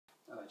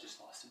just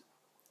lost it.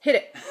 Hit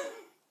it.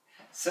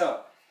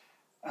 So,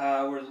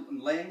 we're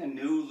laying a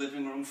new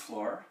living room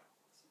floor.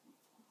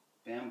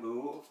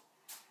 Bamboo.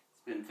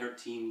 It's been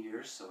 13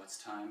 years, so it's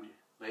time to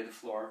lay the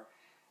floor.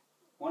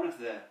 One of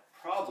the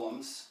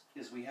problems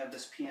is we have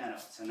this piano.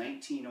 It's a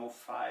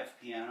 1905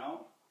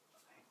 piano.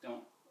 I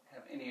don't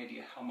have any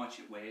idea how much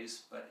it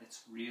weighs, but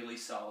it's really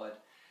solid.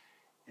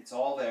 It's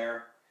all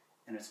there,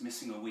 and it's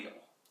missing a wheel.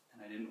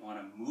 And I didn't want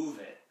to move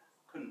it.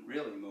 Couldn't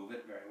really move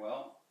it very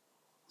well.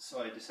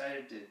 So I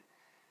decided to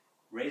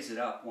raise it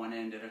up one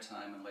end at a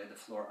time and lay the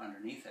floor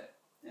underneath it.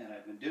 And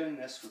I've been doing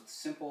this with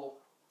simple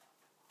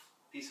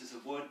pieces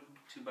of wood,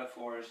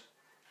 2x4s,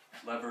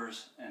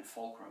 levers, and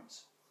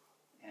fulcrums.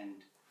 And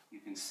you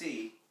can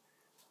see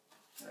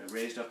that I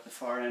raised up the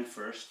far end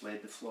first,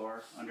 laid the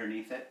floor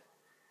underneath it,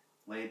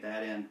 laid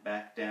that end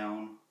back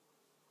down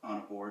on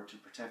a board to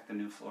protect the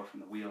new floor from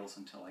the wheels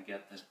until I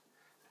get the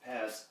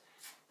pads.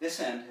 This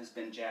end has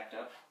been jacked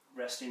up,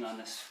 resting on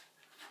this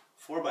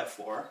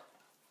 4x4,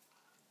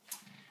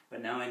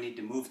 but now I need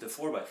to move the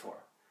 4x4.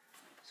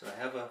 So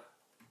I have a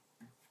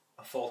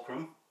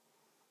fulcrum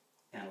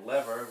and a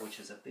lever, which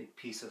is a big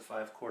piece of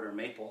 5/4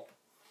 maple,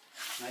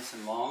 nice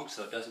and long,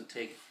 so it doesn't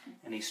take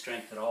any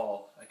strength at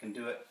all. I can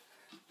do it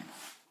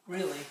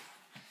really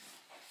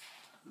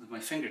with my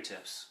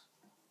fingertips.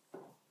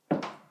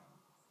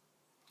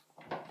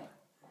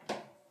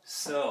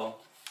 So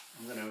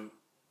I'm going to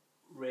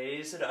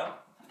raise it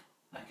up.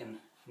 I can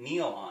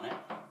kneel on it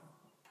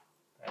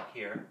back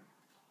here.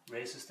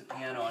 Raises the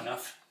piano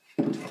enough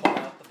to pull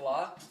out the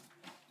block.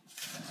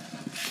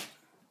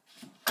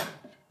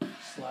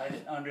 Slide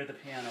it under the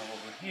piano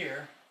over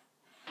here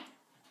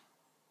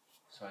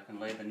so I can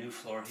lay the new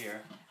floor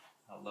here.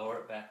 I'll lower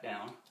it back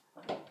down.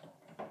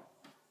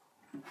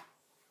 And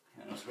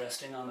it was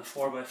resting on the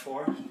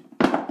 4x4.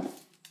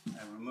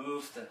 I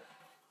remove the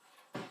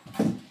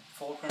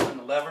fulcrum and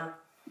the lever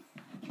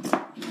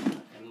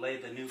and lay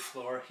the new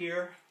floor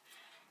here.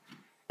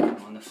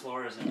 And when the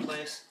floor is in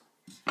place,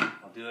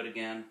 I'll do it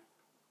again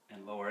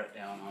and lower it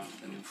down onto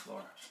the new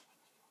floor.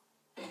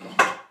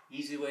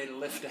 Easy way to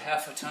lift a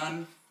half a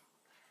ton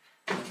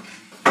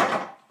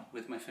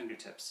with my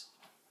fingertips.